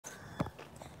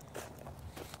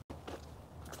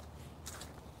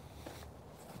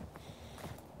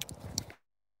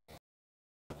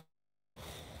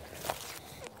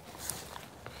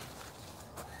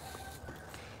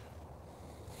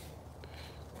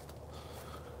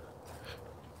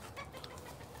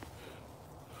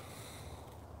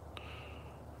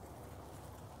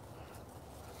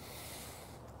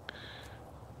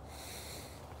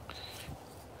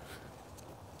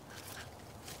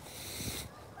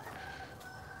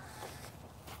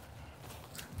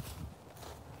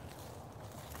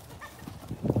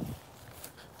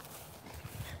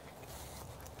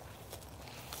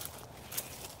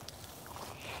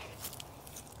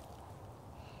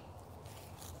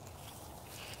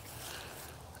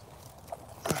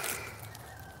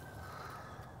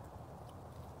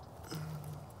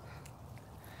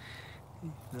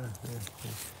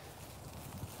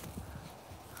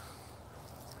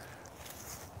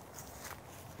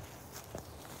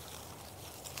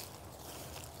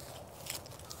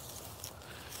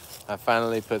I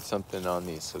finally put something on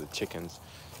these so the chickens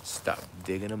stop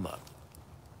digging them up.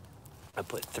 I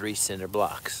put 3 cinder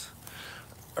blocks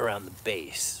around the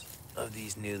base of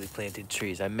these newly planted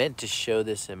trees. I meant to show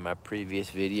this in my previous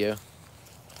video.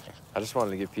 I just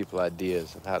wanted to give people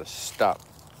ideas of how to stop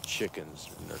chickens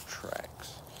in their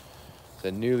tracks.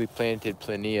 The newly planted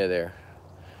plania there,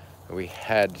 we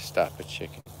had to stop the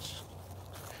chickens.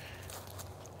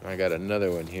 I got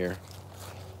another one here,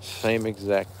 same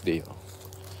exact deal.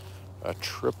 A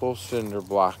triple cinder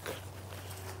block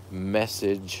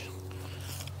message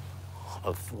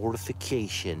of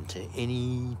fortification to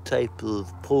any type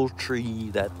of poultry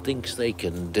that thinks they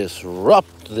can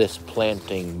disrupt this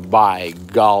planting. By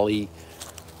golly.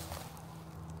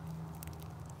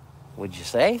 Would you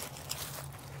say?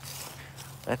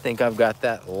 I think I've got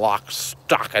that lock,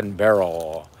 stock, and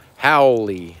barrel.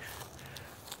 Howley.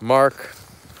 Mark,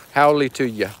 howley to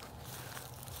you.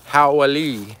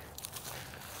 Howley.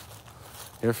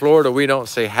 In Florida, we don't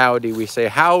say howdy, we say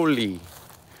howley.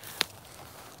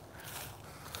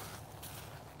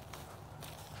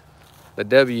 The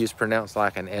W is pronounced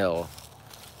like an L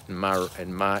in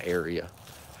my area.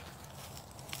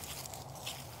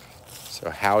 So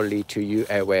howdy to you.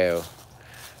 Well,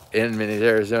 in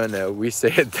Arizona, we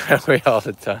say it that way all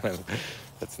the time.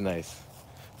 That's nice.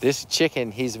 This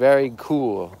chicken, he's very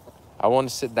cool. I want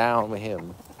to sit down with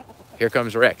him. Here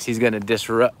comes Rex. He's going to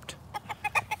disrupt.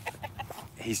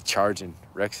 He's charging.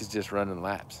 Rex is just running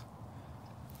laps.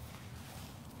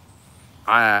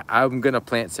 I'm going to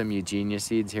plant some Eugenia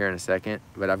seeds here in a second,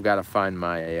 but I've got to find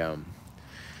my,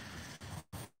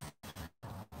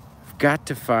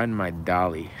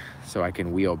 dolly so I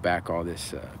can wheel back all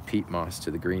this peat moss to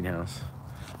the greenhouse.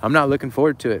 I'm not looking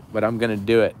forward to it, but I'm going to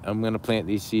do it. I'm going to plant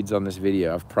these seeds on this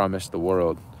video. I've promised the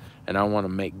world, and I want to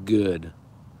make good.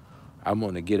 I'm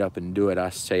going to get up and do it. I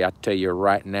tell you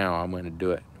right now, I'm going to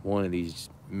do it one of these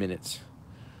minutes.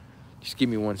 Just give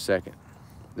me 1 second.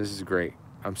 This is great.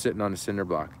 I'm sitting on a cinder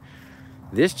block.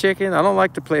 This chicken, I don't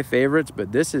like to play favorites,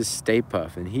 but this is Stay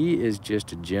Puff, and he is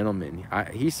just a gentleman.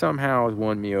 He somehow has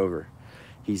won me over.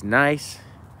 He's nice.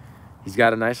 He's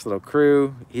got a nice little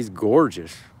crew. He's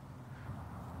gorgeous.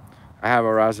 I have a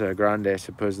Raza Grande,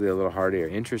 supposedly a little hardier.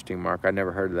 Interesting, Mark. I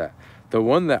never heard of that. The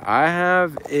one that I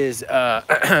have is,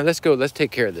 let's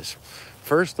take care of this.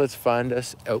 First, let's find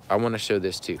us, I want to show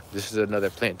this too. This is another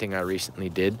planting I recently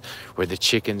did where the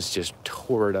chickens just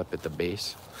tore it up at the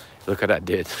base. Look what I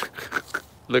did.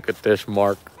 Look at this,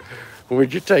 Mark.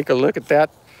 Would you take a look at that?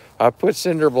 I put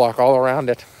cinder block all around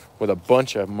it with a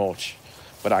bunch of mulch,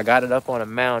 but I got it up on a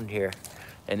mound here,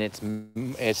 and it's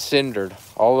cindered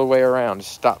all the way around to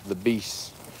stop the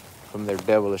beasts from their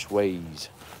devilish ways.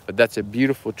 But that's a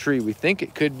beautiful tree. We think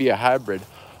it could be a hybrid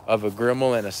of a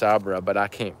Grimmel and a Sabra, but I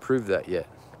can't prove that yet.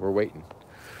 We're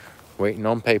waiting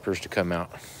on papers to come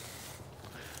out.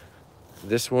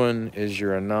 This one is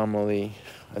your anomaly,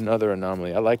 another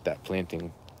anomaly. I like that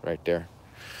planting right there.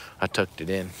 I tucked it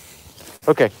in.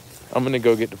 Okay, I'm gonna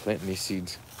go get to planting these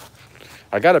seeds.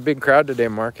 I got a big crowd today,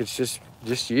 Mark. It's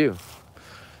just you.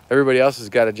 Everybody else has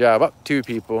got a job. Up 2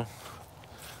 people.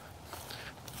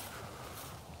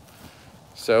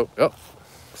 So, it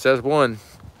says 1.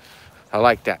 I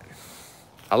like that.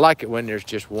 I like it when there's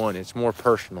just 1. It's more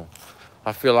personal.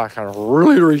 I feel like I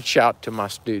really reach out to my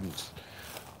students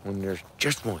when there's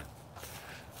just 1.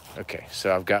 Okay,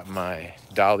 so I've got my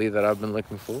dolly that I've been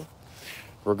looking for.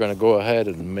 We're gonna go ahead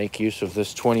and make use of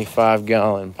this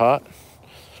 25-gallon pot.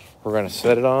 We're gonna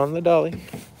set it on the dolly.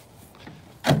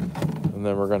 And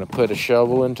then we're gonna put a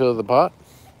shovel into the pot,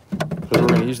 because we're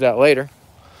gonna use that later.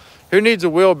 Who needs a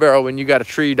wheelbarrow when you got a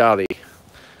tree dolly?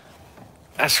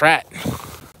 That's right.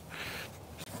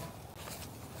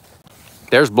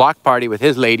 There's Block Party with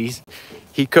his ladies.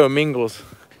 He commingles.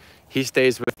 He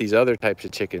stays with these other types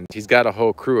of chickens. He's got a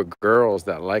whole crew of girls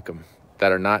that like him,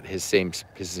 that are not his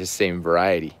same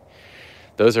variety.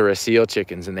 Those are Asil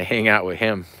chickens, and they hang out with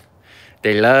him.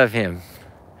 They love him.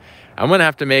 I'm gonna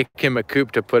have to make him a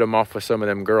coop to put him off with some of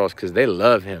them girls, because they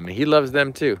love him, and he loves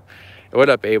them too. What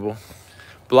up, Abel?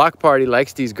 Block Party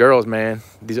likes these girls, man.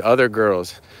 These other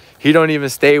girls. He don't even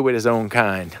stay with his own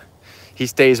kind. He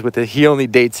stays with he only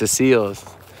dates Asils.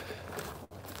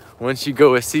 Once you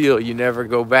go Asil, you never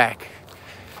go back.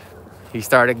 He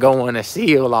started going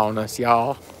Asil on us,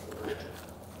 y'all.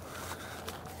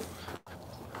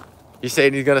 You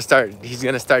saying he's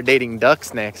gonna start dating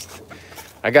ducks next.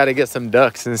 I gotta get some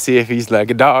ducks and see if he's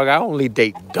like, dog, I only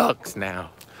date ducks now.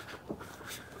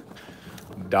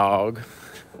 Dog.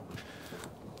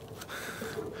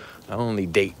 I only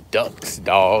date ducks,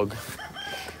 dog.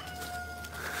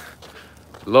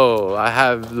 Lol, I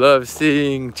have loved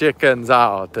seeing chickens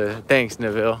out. Thanks,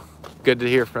 Neville. Good to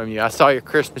hear from you. I saw your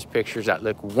Christmas pictures. That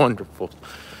look wonderful.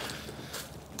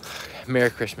 Merry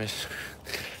Christmas.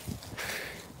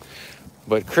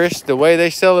 But Chris, the way they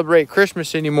celebrate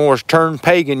Christmas anymore is turned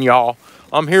pagan, y'all.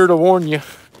 I'm here to warn you.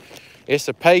 It's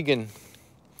a pagan.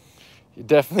 It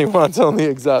definitely wants only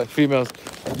exotic females.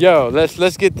 Yo,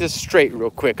 let's get this straight real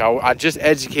quick. I just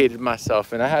educated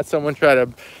myself, and I had someone try to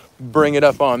bring it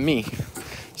up on me.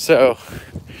 So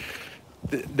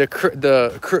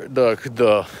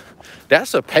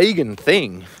that's a pagan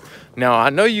thing. Now I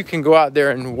know you can go out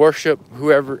there and worship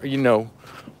whoever, you know,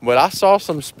 but I saw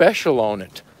some special on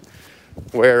it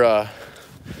where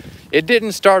it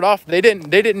didn't start off. They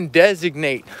didn't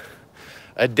designate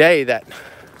a day that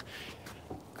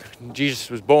Jesus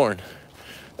was born.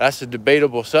 That's a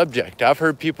debatable subject. I've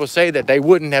heard people say that they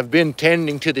wouldn't have been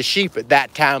tending to the sheep at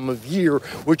that time of year,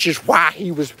 which is why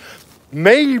he was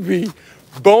maybe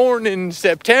born in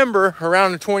September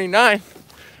around the 29th.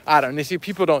 I don't know. See,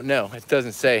 people don't know. It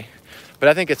doesn't say. But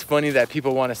I think it's funny that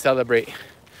people want to celebrate.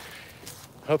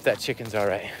 Hope that chicken's all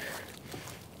right.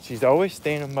 She's always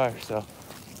standing by herself.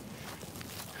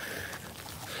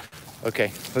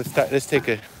 Okay, let's take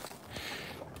a...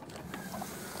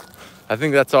 I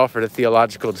think that's all for the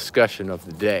theological discussion of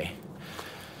the day.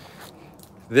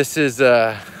 This is,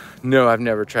 no, I've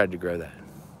never tried to grow that.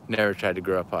 Never tried to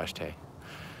grow a posh tay.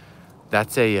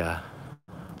 That's a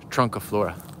trunca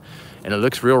flora. And it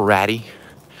looks real ratty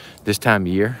this time of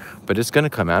year, but it's gonna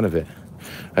come out of it.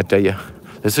 I tell you,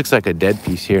 this looks like a dead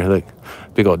piece here. Look,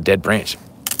 big old dead branch.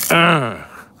 Look at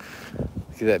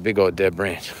that big old dead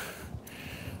branch.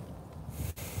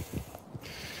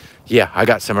 Yeah, I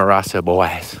got some Arasa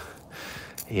boys.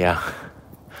 Yeah.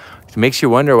 It makes you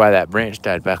wonder why that branch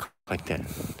died back like that.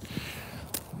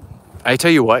 I tell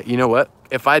you what, you know what?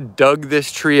 If I dug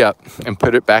this tree up and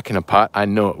put it back in a pot, I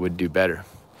know it would do better.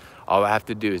 All I have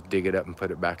to do is dig it up and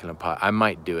put it back in a pot. I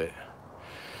might do it.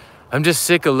 I'm just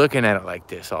sick of looking at it like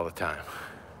this all the time.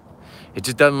 It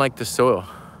just doesn't like the soil.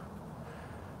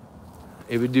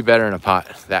 It would do better in a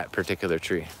pot, that particular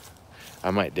tree.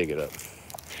 I might dig it up.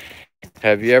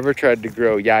 Have you ever tried to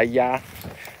grow yaya?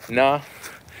 No?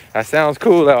 That sounds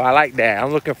cool though. I like that.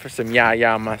 I'm looking for some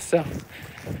yaya myself.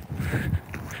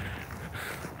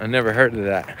 I never heard of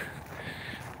that.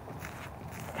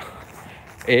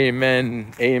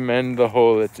 Amen. Amen the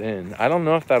hole it's in. I don't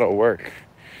know if that'll work.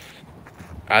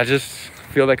 I just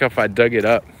feel like if I dug it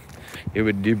up, it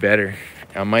would do better.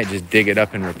 I might just dig it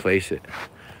up and replace it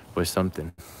with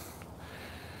something.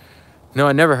 No,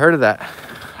 I never heard of that.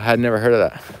 I had never heard of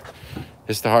that.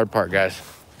 It's the hard part, guys.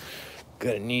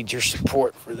 Gonna need your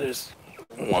support for this.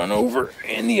 One over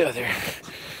and the other.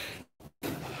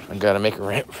 I gotta make a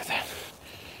ramp for that.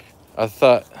 I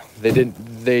thought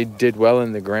they did well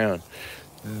in the ground.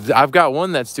 I've got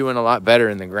one that's doing a lot better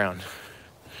in the ground.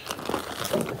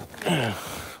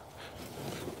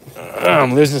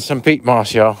 I'm losing some peat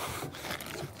moss, y'all.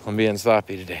 I'm being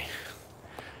sloppy today.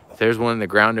 There's one in the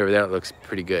ground over there that looks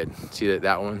pretty good. See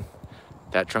that one?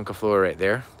 That trunca flora right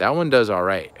there? That one does all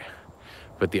right.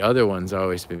 But the other one's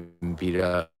always been beat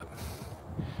up.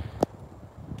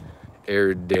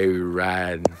 Air day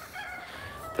ride.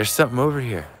 There's something over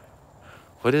here.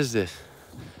 What is this?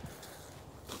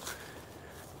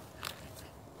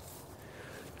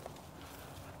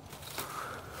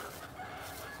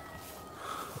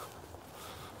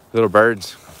 Little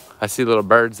birds. I see little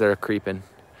birds that are creeping.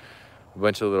 A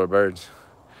bunch of little birds.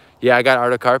 Yeah, I got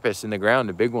artocarpus in the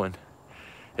ground, a big one.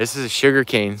 This is sugar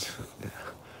canes.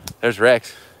 There's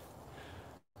Rex.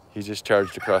 He just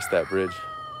charged across that bridge.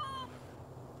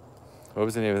 What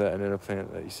was the name of that banana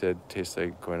plant that you said tastes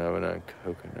like guanabana,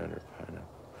 coconut, or pineapple?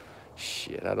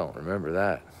 Shit, I don't remember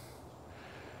that.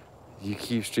 You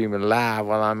keep streaming live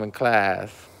while I'm in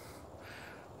class.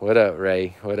 What up,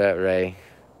 Ray? What up, Ray?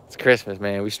 It's Christmas,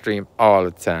 man. We stream all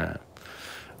the time.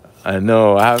 I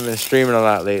know. I haven't been streaming a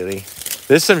lot lately.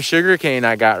 There's some sugar cane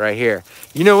I got right here.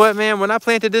 You know what, man? When I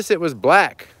planted this, it was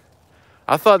black.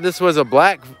 I thought this was a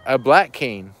black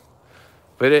cane.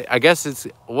 But I guess it's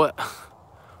what...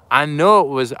 I know it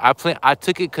was... I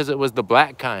took it because it was the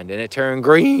black kind, and it turned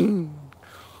green.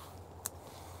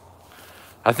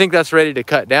 I think that's ready to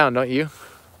cut down, don't you?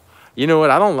 You know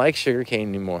what? I don't like sugar cane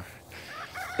anymore.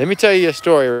 Let me tell you a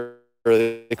story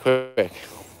really quick.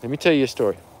 Let me tell you a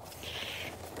story.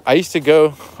 I used to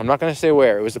go, I'm not going to say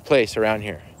where, it was a place around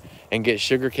here, and get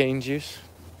sugar cane juice.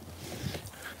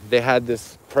 They had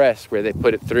this press where they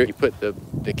put it through, you put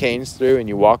the canes through and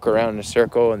you walk around in a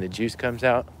circle and the juice comes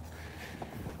out.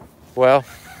 Well,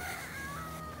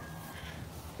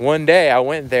 one day I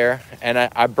went there and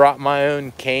I brought my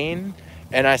own cane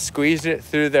and I squeezed it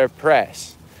through their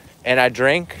press and I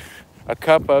drank a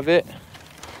cup of it.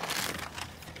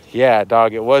 Yeah,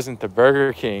 dog, it wasn't the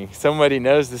Burger King. Somebody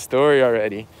knows the story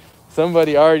already.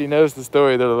 Somebody already knows the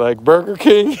story. They're like, Burger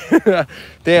King?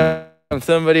 Damn,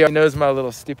 somebody already knows my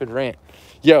little stupid rant.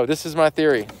 Yo, this is my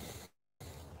theory.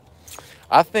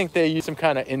 I think they used some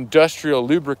kind of industrial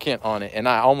lubricant on it, and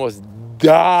I almost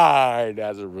died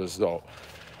as a result.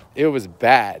 It was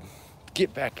bad.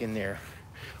 Get back in there.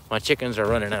 My chickens are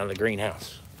running out of the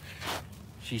greenhouse.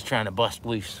 She's trying to bust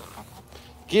loose.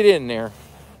 Get in there.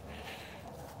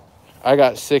 I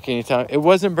got sick anytime. It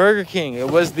wasn't Burger King. It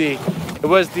was the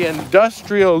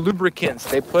industrial lubricants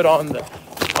they put on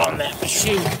that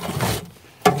machine.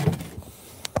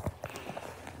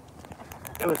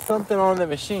 It was something on the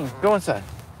machine. Go inside.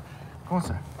 Go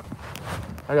inside.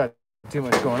 I got too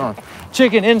much going on.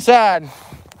 Chicken inside.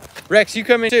 Rex, you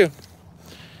come in too.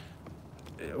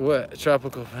 What?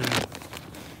 Tropical.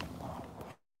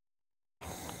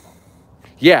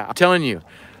 Yeah, I'm telling you.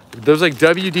 Those like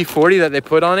WD-40 that they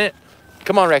put on it.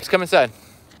 Come on, Rex, come inside.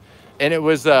 And it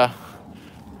was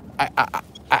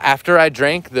after I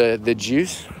drank the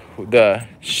juice, the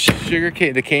sugar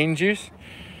cane, the cane juice,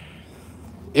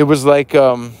 it was like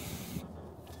I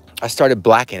started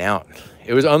blacking out.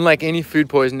 It was unlike any food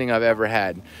poisoning I've ever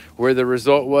had, where the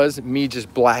result was me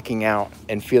just blacking out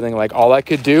and feeling like all I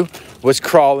could do was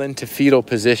crawl into fetal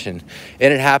position.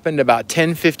 And it happened about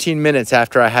 10-15 minutes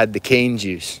after I had the cane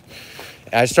juice.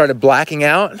 I started blacking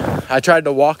out. I tried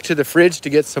to walk to the fridge to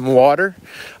get some water.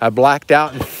 I blacked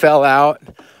out and fell out.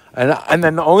 And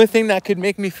then the only thing that could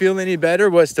make me feel any better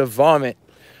was to vomit.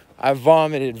 I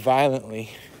vomited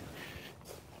violently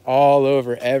all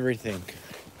over everything.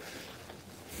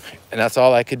 And that's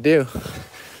all I could do.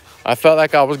 I felt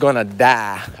like I was gonna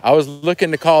die. I was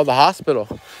looking to call the hospital.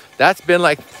 That's been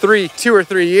like 2 or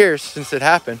 3 years since it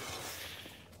happened.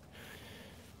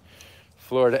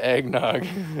 Florida eggnog.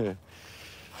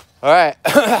 All right,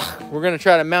 we're gonna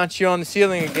try to mount you on the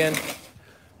ceiling again.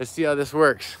 Let's see how this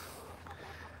works.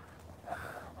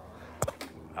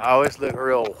 I always look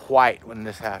real white when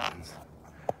this happens.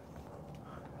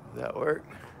 Does that work?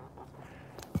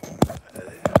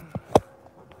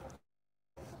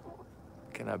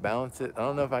 Can I balance it? I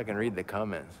don't know if I can read the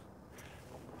comments.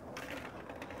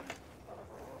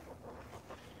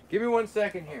 Give me 1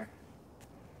 second here.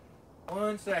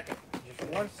 1 second,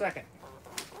 just 1 second.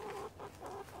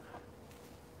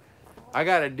 I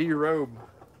gotta derobe.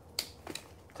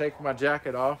 Take my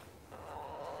jacket off.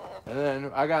 And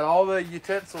then I got all the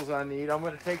utensils I need. I'm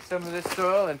gonna take some of this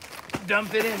soil and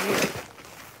dump it in here.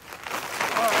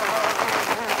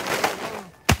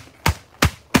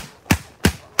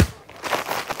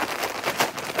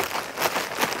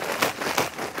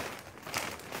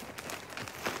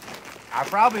 I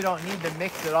probably don't need to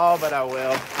mix it all, but I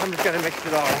will. I'm just gonna mix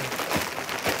it all.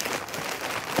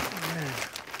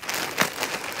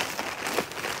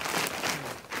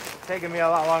 Taking me a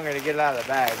lot longer to get it out of the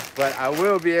bag, but I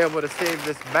will be able to save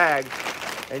this bag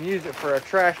and use it for a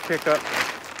trash pickup.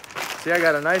 See, I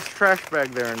got a nice trash bag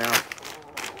there now.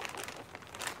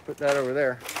 Put that over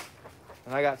there.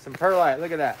 And I got some perlite.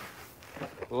 Look at that.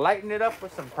 Lighten it up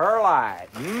with some perlite.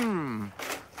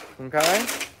 Okay.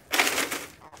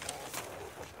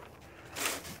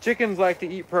 Chickens like to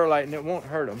eat perlite and it won't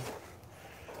hurt them.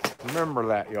 Remember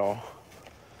that, y'all.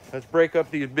 Let's break up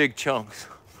these big chunks.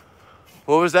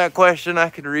 What was that question?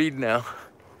 I can read now.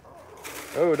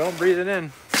 Oh, don't breathe it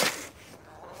in.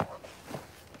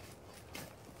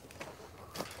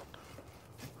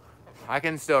 I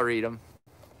can still read them.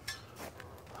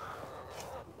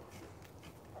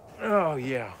 Oh,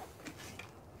 yeah.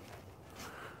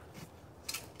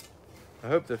 I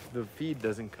hope the feed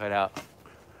doesn't cut out.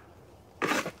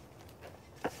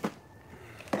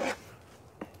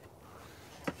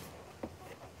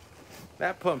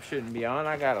 That pump shouldn't be on.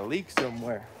 I got a leak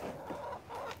somewhere.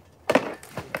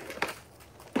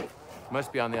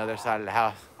 Must be on the other side of the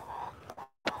house.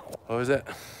 What was it?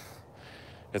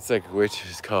 It's like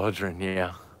witch's cauldron,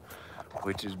 yeah.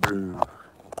 Witch's brew.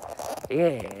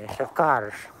 Yes, of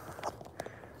course.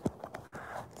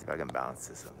 See if I can balance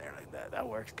this on there like that. That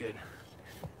works good.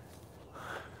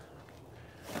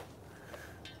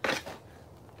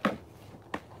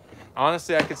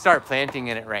 Honestly, I could start planting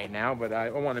in it right now, but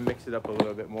I want to mix it up a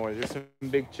little bit more. There's some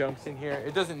big chunks in here.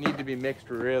 It doesn't need to be mixed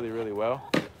really, really well,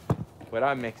 but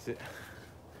I mix it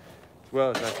as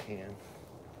well as I can.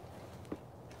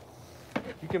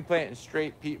 You can plant in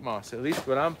straight peat moss, at least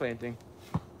what I'm planting.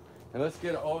 And let's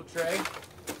get an old tray,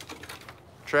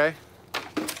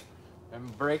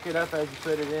 and break it up as you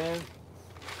put it in.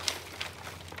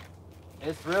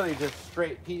 it's really just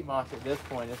straight peat moss at this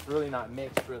point. It's really not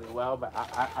mixed really well, but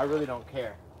I really don't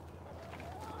care.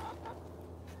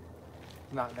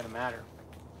 It's not gonna matter.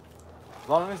 As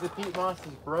long as the peat moss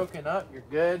is broken up, you're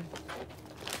good.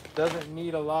 Doesn't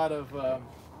need a lot of,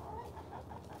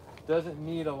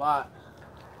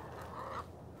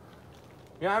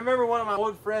 Yeah, I remember one of my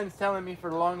old friends telling me for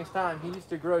the longest time, he used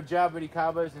to grow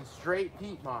jabuticabas in straight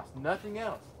peat moss, nothing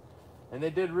else. And they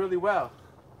did really well.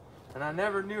 And I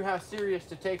never knew how serious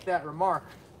to take that remark,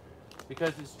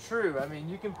 because it's true. I mean,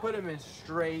 you can put them in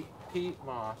straight peat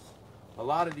moss, a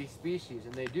lot of these species,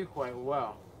 and they do quite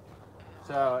well.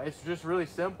 So it's just really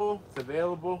simple, it's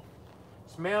available,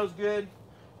 smells good,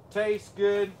 tastes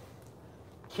good,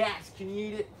 cats can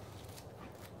eat it.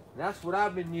 And that's what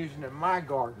I've been using in my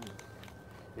garden.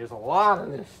 There's a lot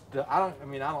of this stuff. I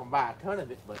don't buy a ton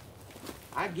of it, but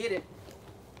I get it.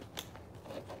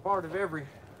 It's part of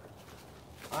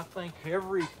I think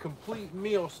every complete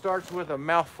meal starts with a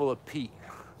mouthful of peat.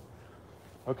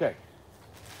 Okay,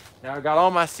 now I got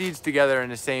all my seeds together in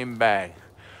the same bag.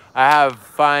 I have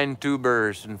fine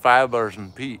tubers and fibers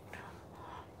and peat.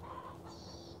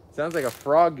 Sounds like a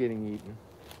frog getting eaten.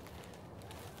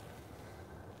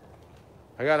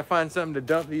 I gotta find something to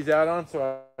dump these out on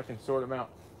so I can sort them out.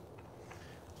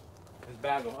 Just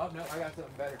bag them. Oh no, I got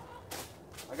something better.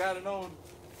 I got a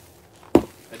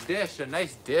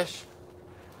nice dish.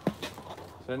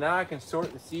 So now I can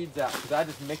sort the seeds out because I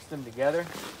just mixed them together.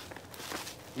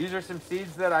 These are some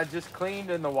seeds that I just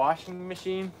cleaned in the washing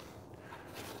machine.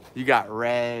 You got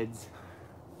reds.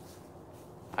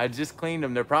 I just cleaned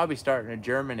them. They're probably starting to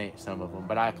germinate, some of them,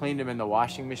 but I cleaned them in the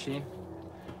washing machine.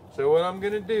 So what I'm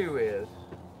gonna do is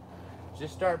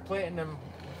just start planting them.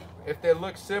 If they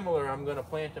look similar, I'm gonna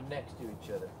plant them next to each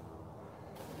other.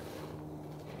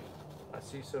 I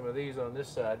see some of these on this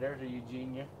side. There's a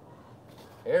Eugenia.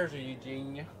 There's a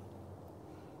Eugenia.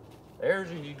 There's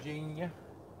a Eugenia.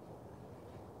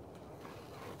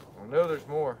 I know there's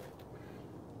more.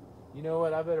 You know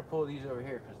what? I better pull these over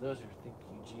here because those are, I think,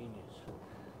 Eugenias.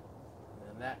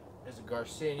 And that is a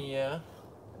Garcinia.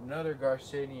 Another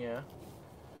Garcinia.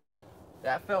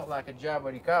 That felt like a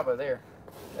jabuticaba there.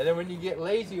 And then when you get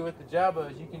lazy with the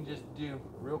jabos, you can just do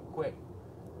real quick,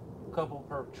 a couple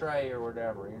per tray or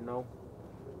whatever, you know.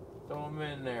 Throw them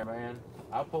in there, man.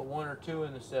 I'll put 1 or 2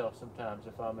 in the cell sometimes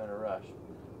if I'm in a rush.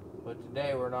 But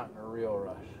today we're not in a real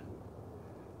rush.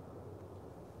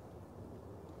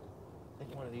 I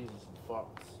think one of these is false,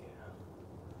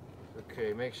 yeah.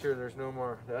 Okay, make sure there's no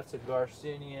more. That's a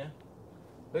Garcinia.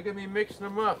 Look at me mixing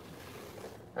them up.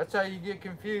 That's how you get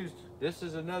confused. This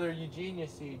is another Eugenia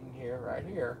seed in here, right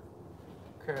here.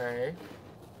 Okay.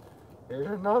 Here's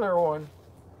another one.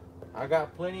 I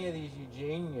got plenty of these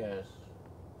Eugenias.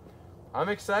 I'm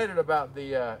excited about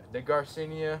the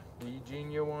Garcinia, the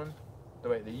Eugenia one.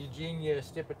 Wait, the Eugenia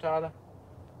stipitata.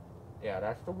 Yeah,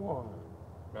 that's the one.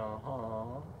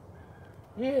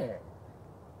 Yeah.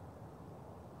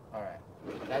 All right,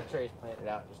 that tray's planted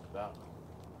out just about.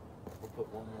 We'll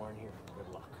put one more in here for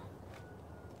good luck.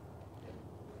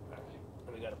 All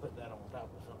right, we got to put that on top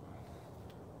of something.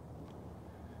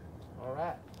 All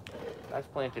right, that's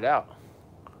planted out.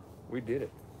 We did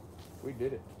it. We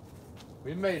did it.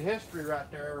 We made history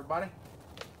right there, everybody.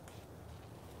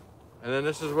 And then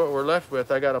this is what we're left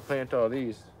with. I got to plant all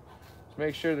these. Let's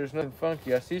make sure there's nothing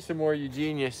funky. I see some more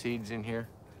Eugenia seeds in here.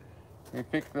 We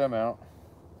pick them out.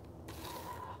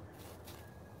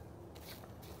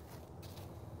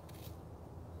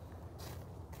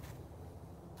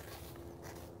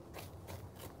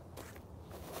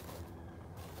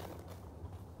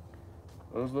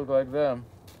 Those look like them.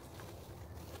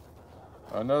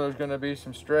 I know there's gonna be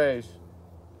some strays.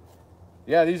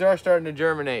 Yeah, these are starting to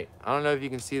germinate. I don't know if you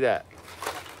can see that.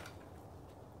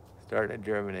 Starting to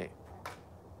germinate.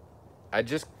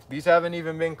 These haven't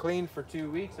even been cleaned for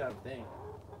 2 weeks, I think.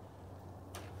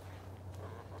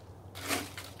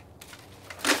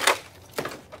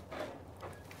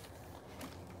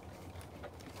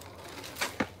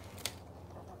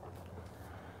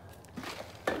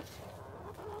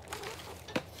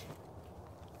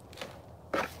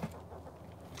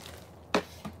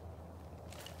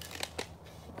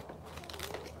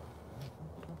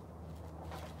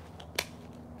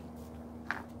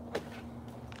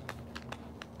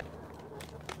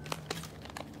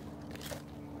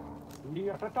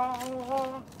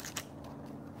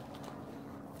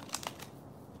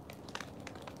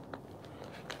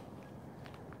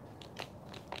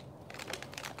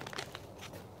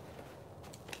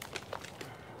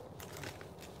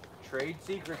 Trade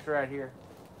secrets right here.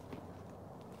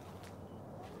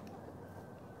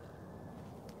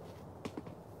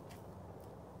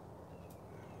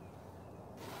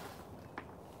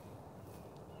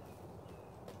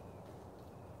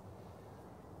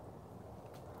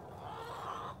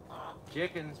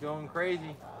 Chicken's going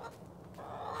crazy.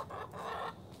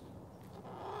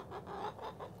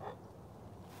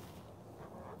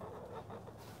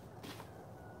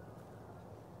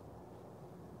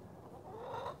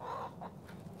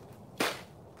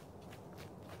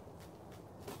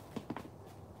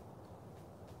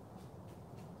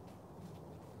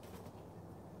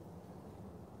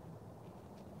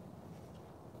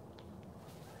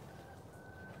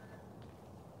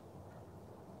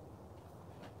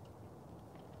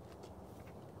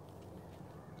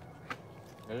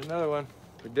 There's another one.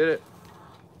 We did it.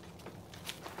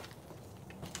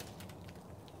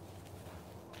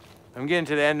 I'm getting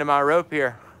to the end of my rope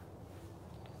here.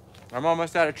 I'm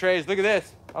almost out of trays. Look at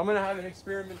this. I'm gonna have an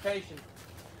experimentation.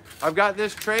 I've got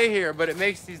this tray here, but it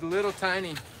makes these little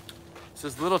tiny. It's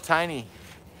just little tiny.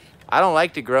 I don't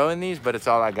like to grow in these, but it's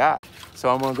all I got.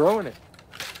 So I'm gonna grow in it.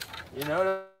 You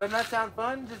know, doesn't that sound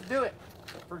fun? Just do it.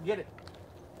 Forget it.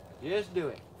 Just do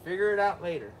it. Figure it out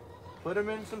later. Put them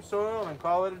in some soil and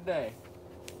call it a day.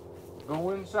 Go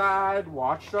inside,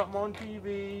 watch something on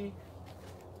TV,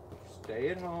 stay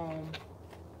at home.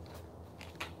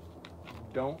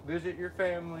 Don't visit your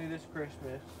family this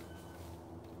Christmas.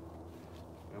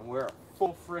 And wear a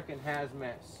full frickin'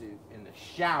 hazmat suit in the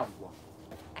shower.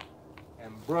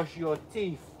 And brush your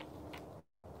teeth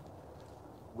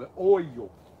with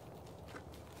oil.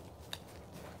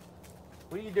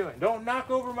 What are you doing? Don't knock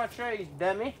over my trays,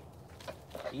 dummy.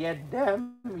 You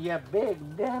dumb, you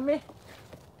big dummy.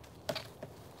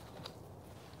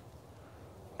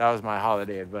 That was my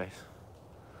holiday advice.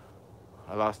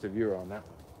 I lost a viewer on that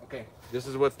one. Okay, this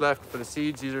is what's left for the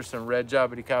seeds. These are some red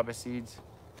jabuticaba seeds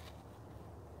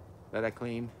that I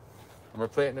cleaned. And we're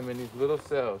planting them in these little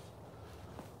cells.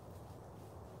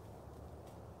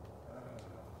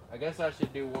 I guess I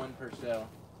should do one per cell.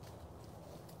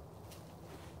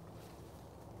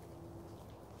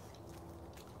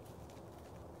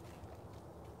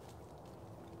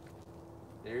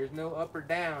 There's no up or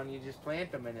down, you just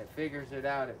plant them and it figures it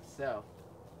out itself,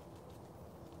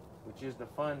 which is the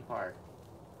fun part.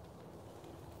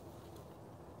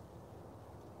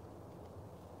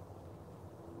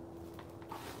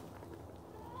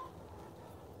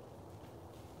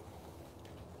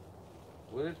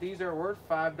 What if these are worth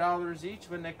 $5 each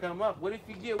when they come up? What if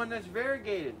you get one that's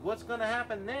variegated? What's going to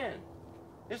happen then?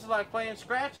 This is like playing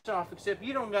scratch off, except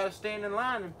you don't got to stand in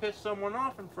line and piss someone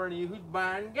off in front of you who's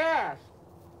buying gas.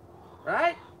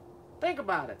 Right? Think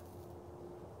about it.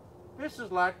 This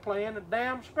is like playing a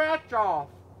damn scratch off.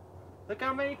 Look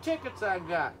how many tickets I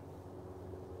got.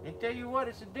 And tell you what,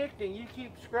 it's addicting. You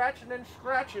keep scratching and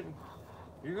scratching.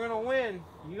 You're going to win.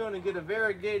 You're going to get a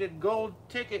variegated gold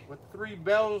ticket with 3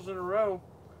 bells in a row.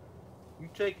 You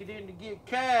take it in to get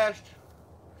cashed.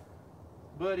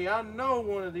 Buddy, I know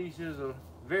one of these is a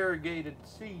variegated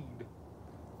seed.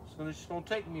 It's just going to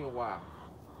take me a while.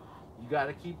 You got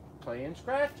to keep playing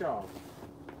scratch off.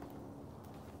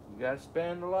 You got to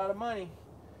spend a lot of money.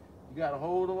 You got to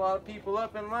hold a lot of people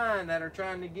up in line that are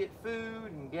trying to get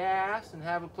food and gas and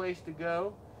have a place to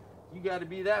go. You got to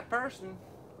be that person.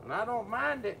 And I don't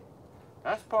mind it.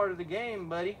 That's part of the game,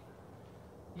 buddy.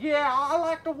 Yeah, I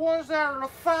like the ones that are the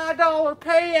 $5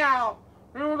 payout.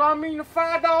 You know what I mean? The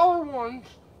 $5 ones.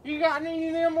 You got any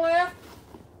of them left?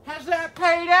 Has that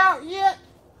paid out yet?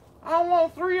 I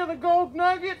want 3 of the gold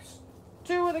nuggets,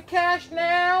 2 of the cash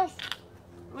nows,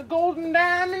 the golden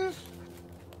diamonds.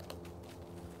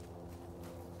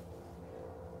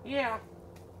 Yeah.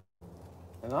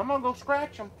 And I'm gonna go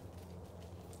scratch them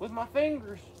with my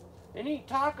fingers and eat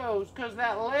tacos, because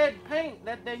that lead paint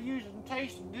that they use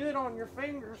tastes good on your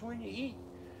fingers when you eat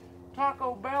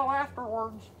Taco Bell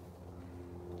afterwards.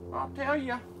 I'll tell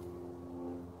you.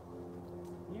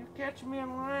 You catch me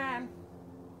in line,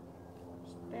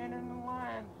 standing in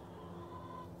line.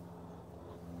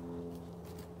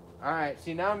 Alright,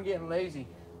 see, now I'm getting lazy,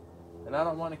 and I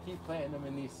don't want to keep planting them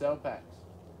in these cell packs.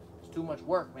 It's too much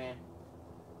work, man.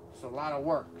 It's a lot of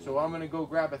work. So I'm going to go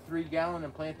grab a 3-gallon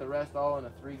and plant the rest all in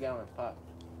a 3-gallon pot.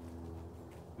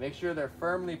 Make sure they're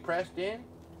firmly pressed in,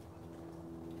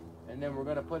 and then we're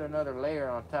going to put another layer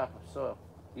on top of soil.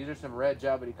 These are some red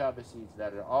jabuticaba seeds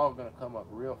that are all going to come up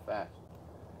real fast.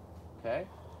 Okay?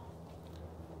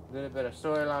 A little bit of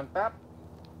soil on top.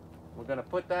 We're going to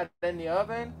put that in the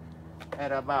oven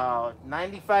at about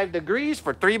 95 degrees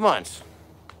for 3 months.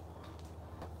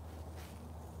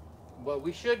 But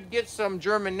we should get some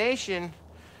germination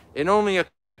in only a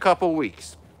couple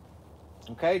weeks.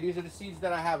 Okay, these are the seeds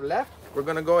that I have left. We're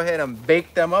going to go ahead and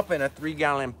bake them up in a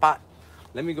 3-gallon pot.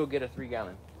 Let me go get a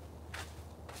 3-gallon.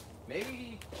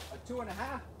 Maybe a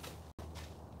 2.5.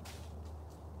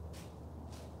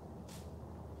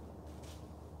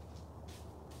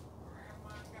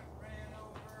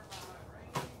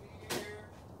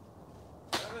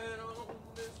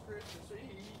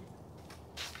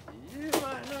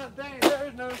 think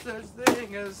there's no such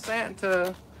thing as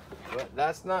Santa, but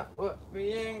that's not what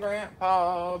me and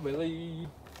Grandpa believe.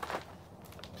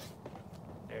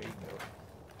 There you go.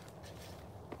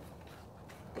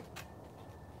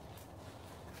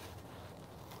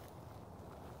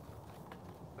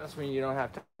 That's when you don't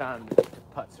have time to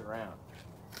putz around.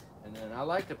 And then I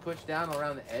like to push down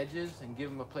around the edges and give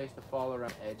them a place to fall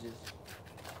around the edges.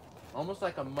 Almost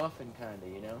like a muffin kind of,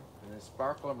 you know? And then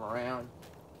sparkle them around,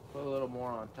 put a little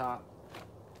more on top.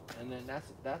 And then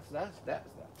that's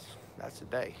a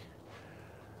day.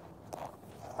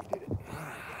 We did it.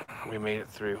 We made it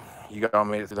through. You all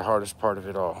made it through the hardest part of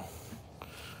it all.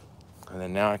 And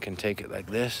then now I can take it like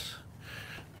this.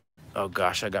 Oh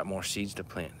gosh, I got more seeds to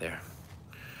plant there.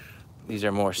 These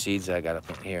are more seeds I gotta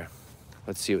plant here.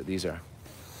 Let's see what these are.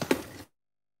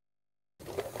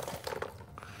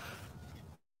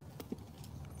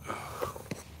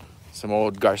 Some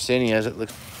old Garcinias, it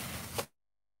looks.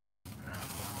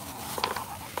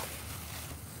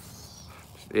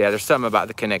 Yeah, there's something about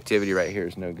the connectivity right here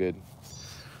is no good.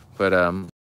 But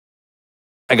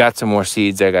I got some more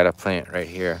seeds I gotta plant right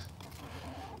here.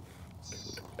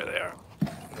 There they are,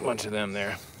 a bunch of them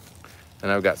there.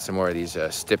 And I've got some more of these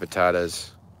stipitatas.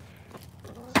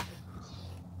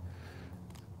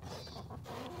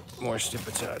 More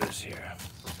stipitatas here.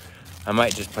 I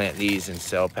might just plant these in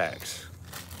cell packs.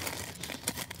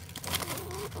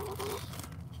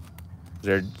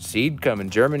 There's seed coming,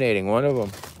 germinating, one of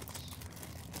them.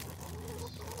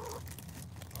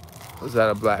 Was that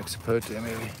a black sapote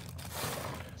maybe?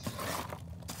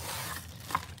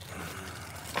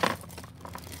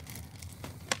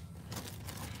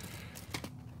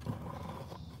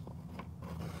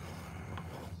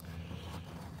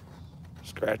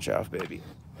 Scratch off, baby.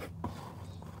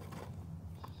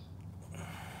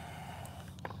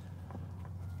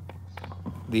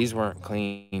 These weren't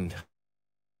cleaned.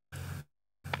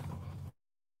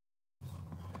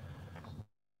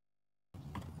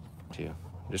 Too.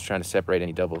 I'm just trying to separate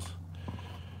any doubles.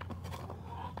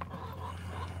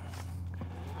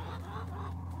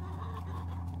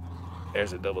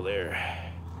 There's a double there.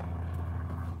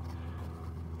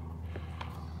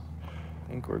 I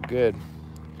think we're good.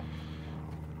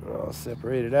 We're all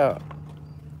separated out.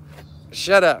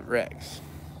 Shut up, Rex.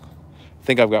 I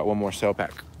think I've got one more cell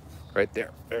pack. Right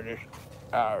there. There it is.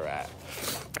 All right.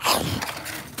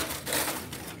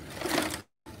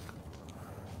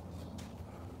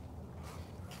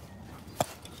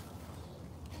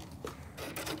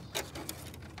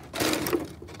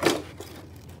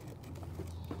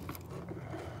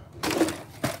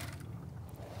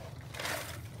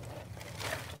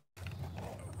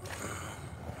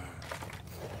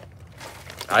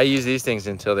 I use these things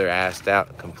until they're assed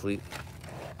out completely.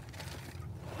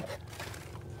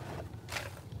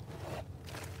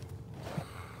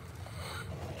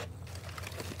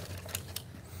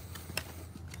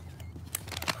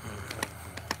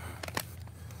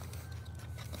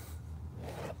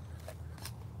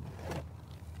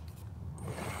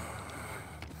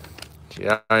 Gee,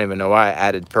 I don't even know why I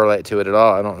added perlite to it at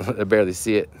all. I barely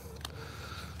see it.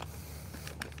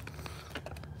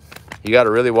 You got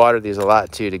to really water these a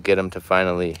lot too to get them to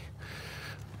finally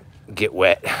get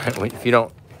wet. If you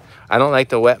don't, I don't like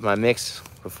to wet my mix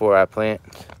before I plant,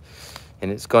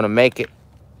 and it's going to make it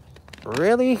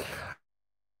really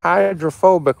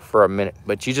hydrophobic for a minute.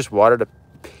 But you just water the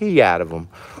pee out of them,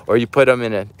 or you put them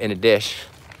in a dish.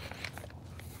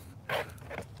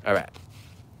 All right.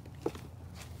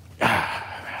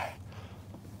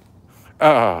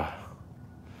 Oh.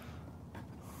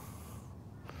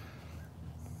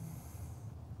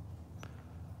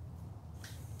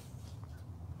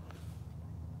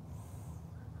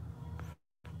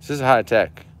 This is high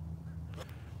tech.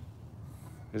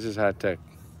 This is high tech.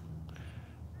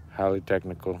 Highly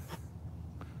technical.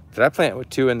 Did I plant with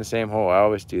two in the same hole? I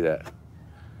always do that.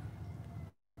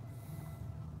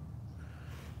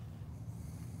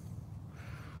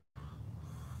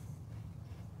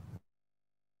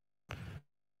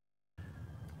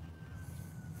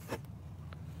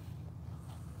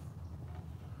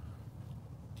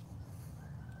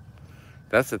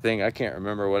 That's the thing. I can't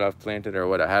remember what I've planted or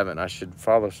what I haven't. I should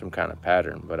follow some kind of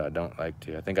pattern, but I don't like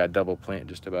to. I think I double plant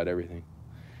just about everything.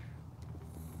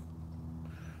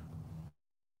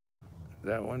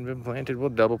 That one been planted? We'll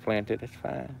double plant it. It's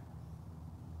fine.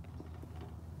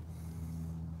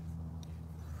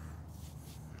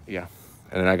 Yeah.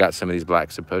 And then I got some of these black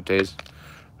sapotes.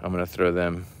 I'm going to throw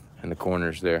them in the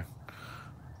corners there.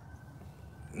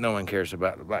 No one cares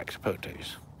about the black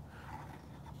sapotes.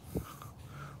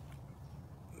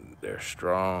 They're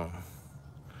strong.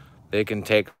 They can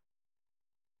take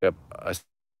up a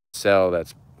cell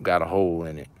that's got a hole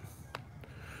in it.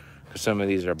 Because some of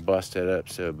these are busted up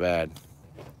so bad.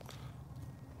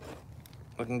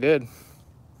 Looking good.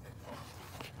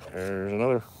 There's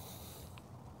another.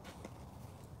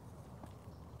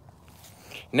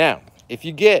 Now, if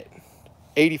you get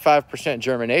 85%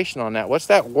 germination on that, what's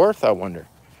that worth, I wonder?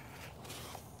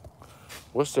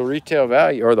 What's the retail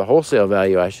value, or the wholesale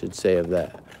value, I should say, of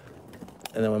that?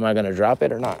 And then am I gonna drop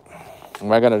it or not?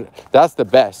 That's the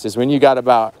best, is when you got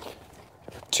about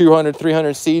 200,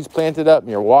 300 seeds planted up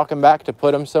and you're walking back to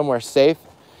put them somewhere safe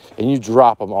and you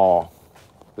drop them all.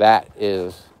 That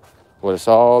is what it's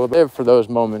all about. Live for those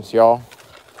moments, y'all.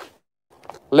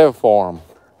 Live for them.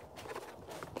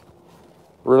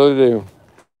 Really do.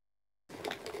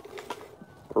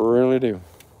 Really do.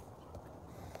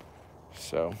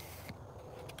 So,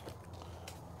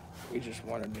 we just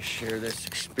wanted to share this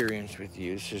experience with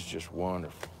you. This is just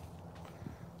wonderful.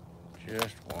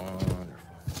 Just wonderful.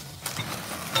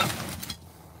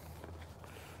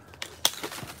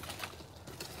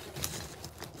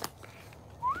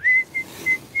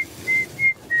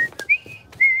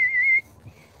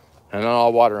 And then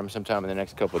I'll water them sometime in the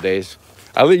next couple of days.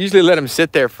 I usually let them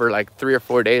sit there for like 3 or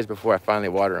 4 days before I finally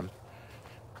water them.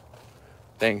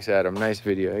 Thanks, Adam. Nice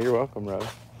video. You're welcome, Rob.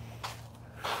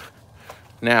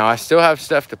 Now, I still have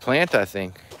stuff to plant, I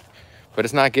think, but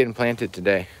it's not getting planted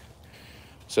today.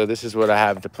 So this is what I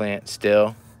have to plant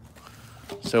still.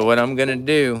 So what I'm gonna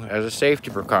do as a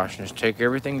safety precaution is take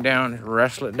everything down,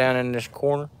 wrestle it down in this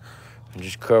corner, and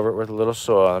just cover it with a little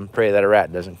soil and pray that a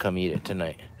rat doesn't come eat it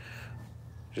tonight.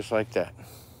 Just like that.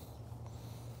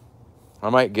 I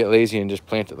might get lazy and just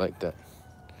plant it like that.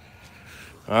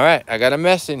 All right, I got a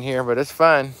mess in here, but it's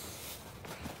fine.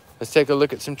 Let's take a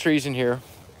look at some trees in here.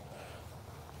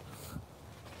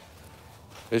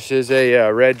 This is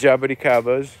a red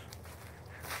jabuticabas.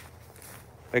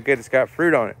 Look at it, it's got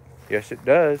fruit on it. Yes, it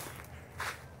does.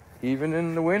 Even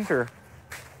in the winter.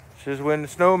 This is when the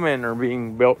snowmen are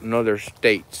being built in other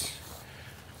states.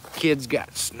 Kids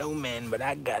got snowmen, but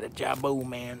I got a jabo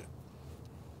man.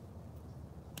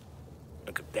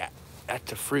 Look at that.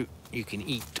 That's a fruit you can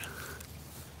eat.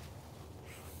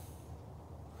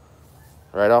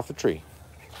 Right off the tree.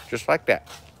 Just like that.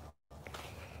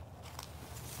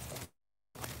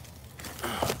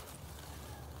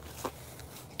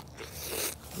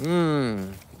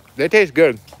 They taste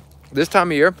good. This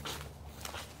time of year,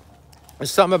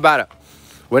 there's something about it.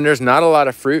 When there's not a lot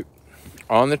of fruit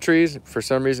on the trees, for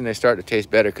some reason they start to taste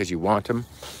better because you want them.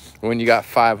 When you got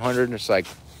 500, it's like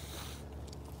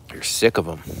you're sick of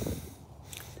them.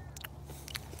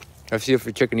 Let's see if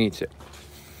the chicken eats it.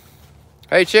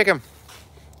 Hey, chicken.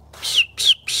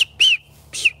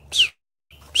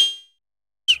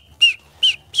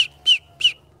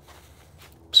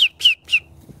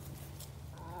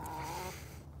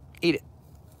 Eat it.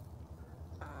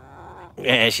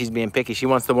 Yeah, she's being picky. She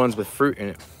wants the ones with fruit in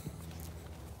it.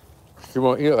 She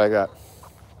won't eat it like that.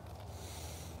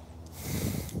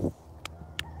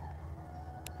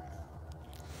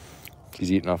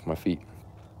 She's eating off my feet.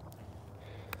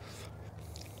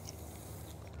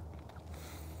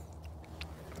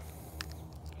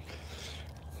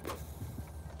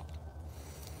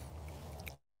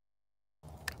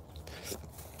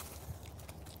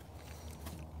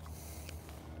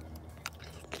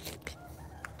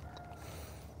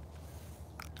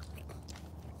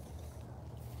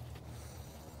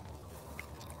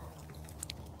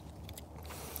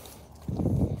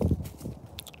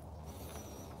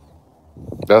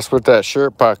 That's what that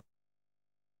shirt pocket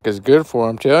is good for.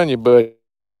 I'm telling you, bud.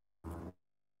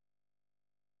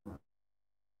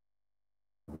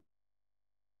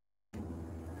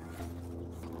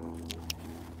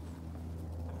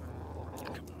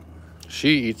 She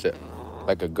eats it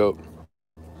like a goat.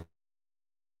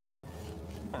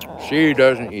 She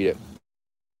doesn't eat it.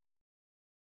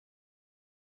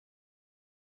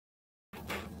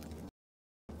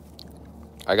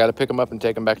 I got to pick them up and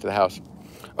take them back to the house.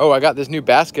 Oh, I got this new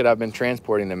basket I've been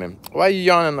transporting them in. Why are you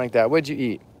yawning like that? What'd you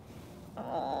eat?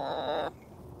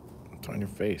 It's on your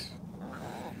face.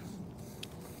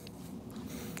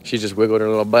 She just wiggled her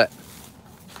little butt.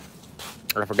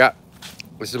 I forgot.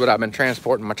 This is what I've been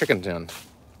transporting my chickens in.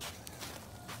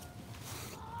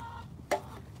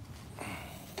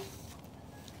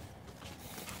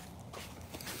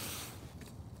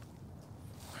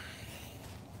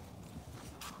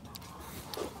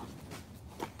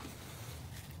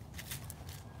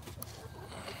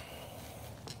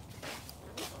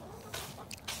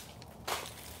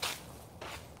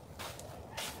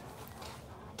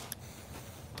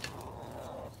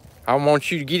 I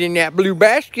want you to get in that blue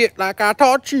basket like I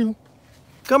taught you.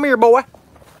 Come here, boy.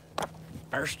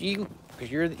 first, you, because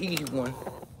you're the easy one.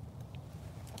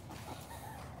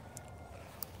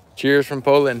 Cheers from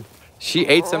Poland. She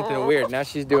ate something weird. Now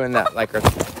she's doing that like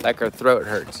her throat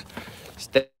hurts.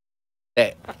 Stay.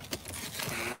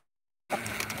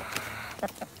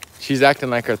 She's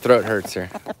acting like her throat hurts her.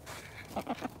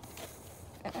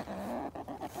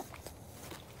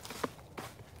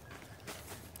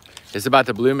 It's about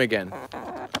to bloom again.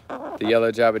 The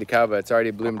yellow jabuticaba. It's already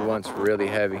bloomed once, really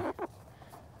heavy.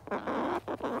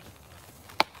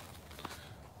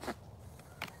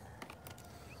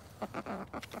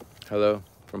 Hello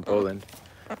from Poland.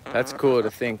 That's cool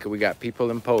to think we got people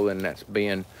in Poland that's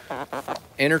being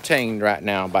entertained right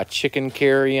now by chicken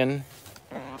carrion.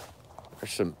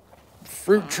 There's some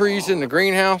fruit trees in the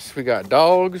greenhouse. We got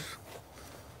dogs.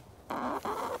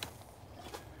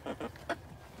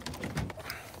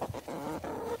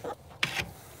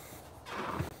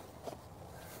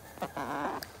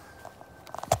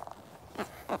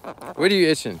 What are you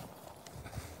itching?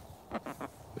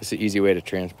 It's an easy way to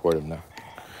transport them though.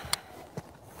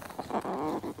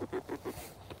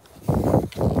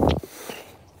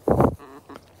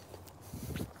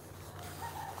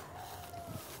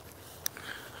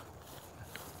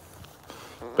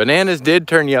 Bananas did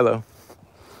turn yellow.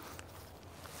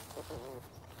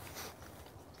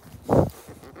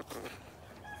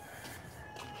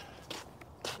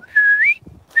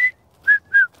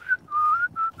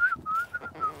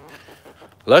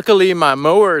 Luckily, my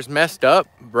mower is messed up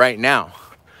right now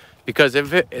because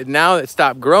now it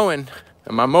stopped growing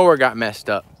and my mower got messed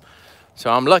up. So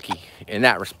I'm lucky in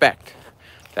that respect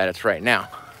that it's right now.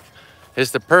 It's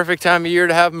the perfect time of year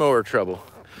to have mower trouble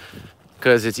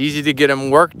because it's easy to get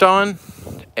them worked on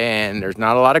and there's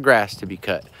not a lot of grass to be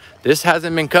cut. This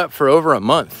hasn't been cut for over a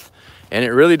month and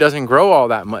it really doesn't grow all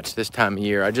that much this time of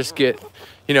year. I just get,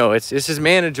 you know, this is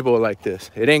manageable like this.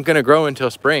 It ain't gonna grow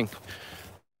until spring.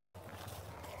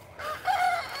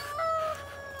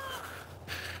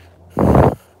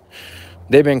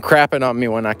 They've been crapping on me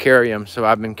when I carry them, so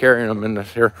I've been carrying them in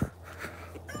this here.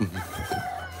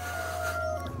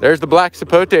 There's the black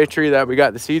sapote tree that we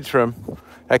got the seeds from.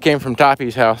 That came from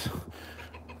Toppy's house.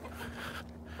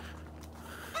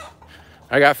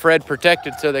 I got Fred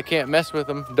protected so they can't mess with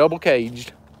them. Double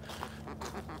caged.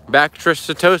 Bactris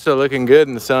setosa looking good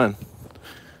in the sun.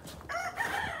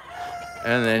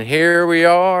 And then here we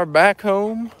are back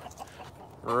home,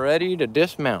 ready to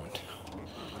dismount.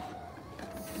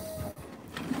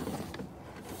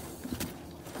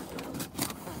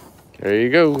 There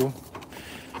you go.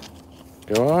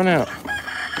 Go on out.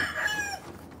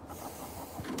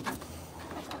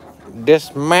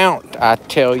 Dismount, I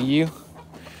tell you.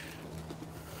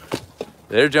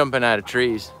 They're jumping out of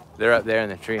trees. They're up there in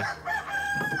the tree.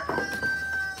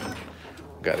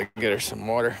 Gotta get her some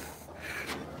water.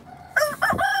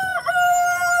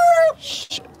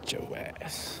 Shut your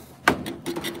ass. Look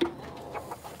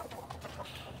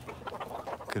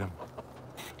at them.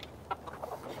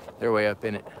 They're way up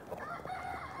in it.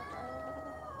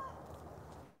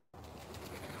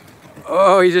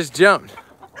 Oh, he just jumped.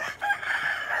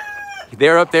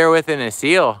 They're up there within a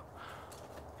seal.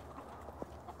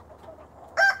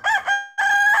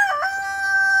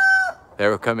 They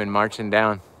were coming marching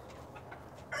down.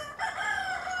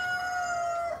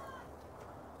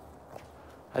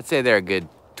 I'd say they're a good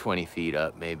 20 feet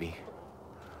up, maybe.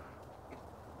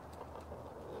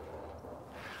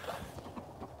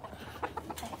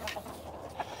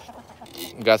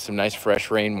 Got some nice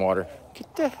fresh rainwater.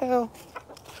 Get the hell.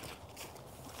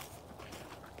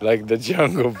 Like the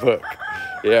Jungle Book.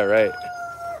 Yeah, right.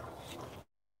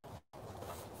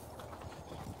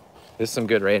 There's some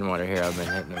good rainwater here. I've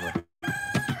been hitting over.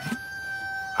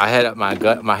 I hit up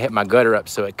hit my gutter up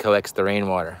so it collects the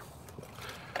rainwater.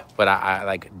 But I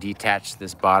like detached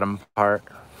this bottom part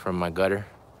from my gutter.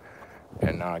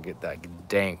 And now I get that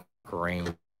dank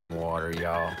rainwater,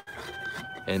 y'all.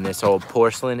 And this old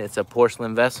porcelain, it's a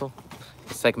porcelain vessel.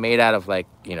 It's like made out of like,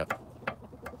 you know,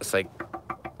 it's like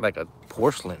a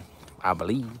porcelain, I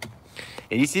believe.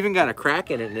 And it's even got a crack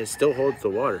in it and it still holds the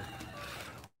water.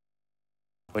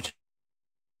 Which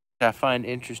I find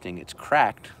interesting. It's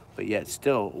cracked, but yet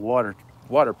still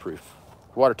waterproof,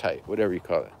 watertight, whatever you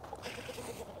call it.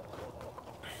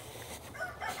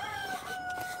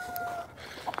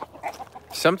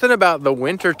 Something about the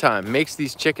winter time makes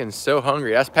these chickens so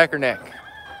hungry. That's Peckerneck.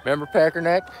 Remember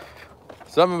Peckerneck?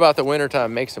 Something about the winter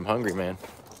time makes them hungry, man.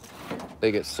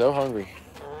 They get so hungry.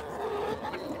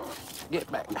 Get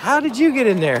back. How did you get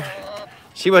in there?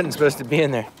 She wasn't supposed to be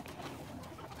in there.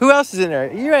 Who else is in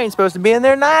there? You ain't supposed to be in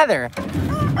there neither. Get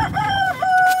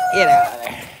out of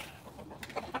there.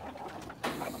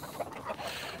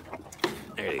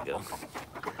 There you go.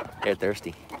 They're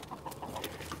thirsty.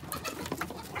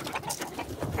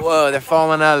 Whoa, they're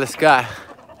falling out of the sky.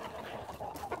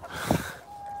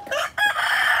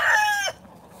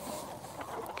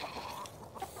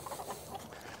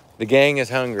 The gang is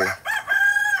hungry.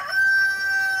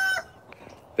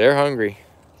 They're hungry.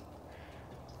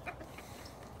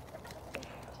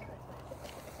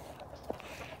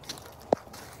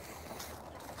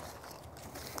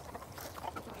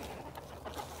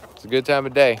 It's a good time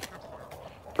of day.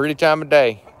 Pretty time of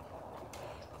day.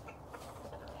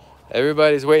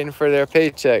 Everybody's waiting for their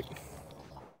paycheck.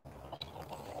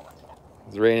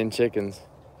 It's raining chickens.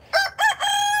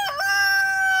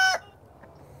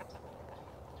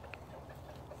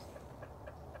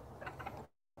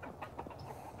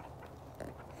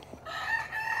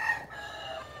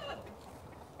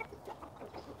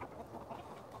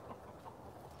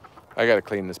 I gotta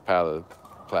clean this pile of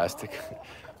plastic.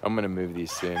 I'm gonna move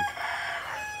these soon.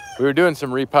 We were doing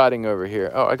some repotting over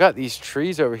here. Oh, I got these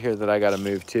trees over here that I gotta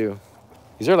move too.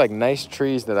 These are like nice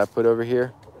trees that I put over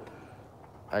here.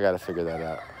 I gotta figure that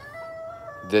out.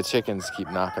 The chickens keep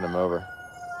knocking them over.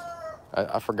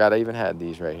 I forgot I even had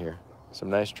these right here. Some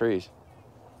nice trees.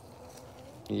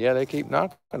 Yeah, they keep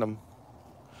knocking them.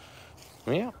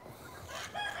 Yeah.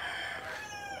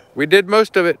 We did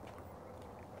most of it.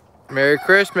 Merry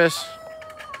Christmas.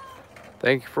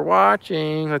 Thank you for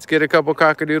watching. Let's get a couple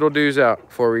cock-a-doodle-doos out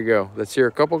before we go. Let's hear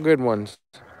a couple good ones.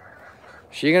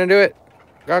 She gonna do it?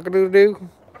 Cock-a-doodle-doo?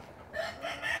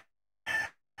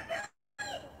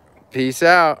 Peace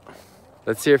out.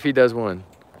 Let's see if he does one.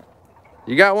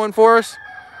 You got one for us?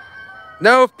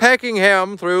 No pecking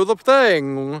him through the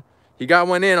thing. He got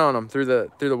one in on him through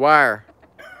the wire.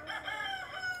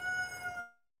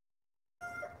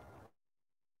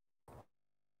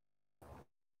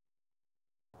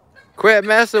 Quit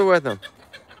messing with him.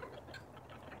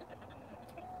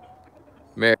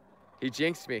 Mary. He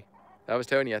jinxed me. That was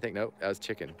Tony, I think. Nope, that was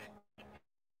chicken.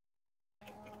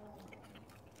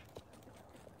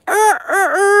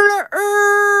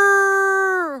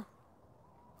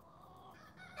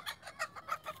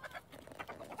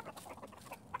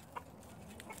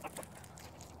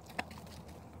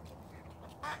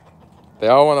 They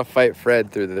all want to fight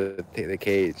Fred through the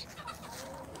cage.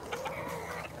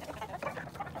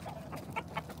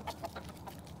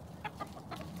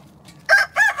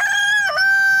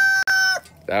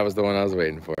 That was the one I was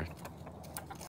waiting for.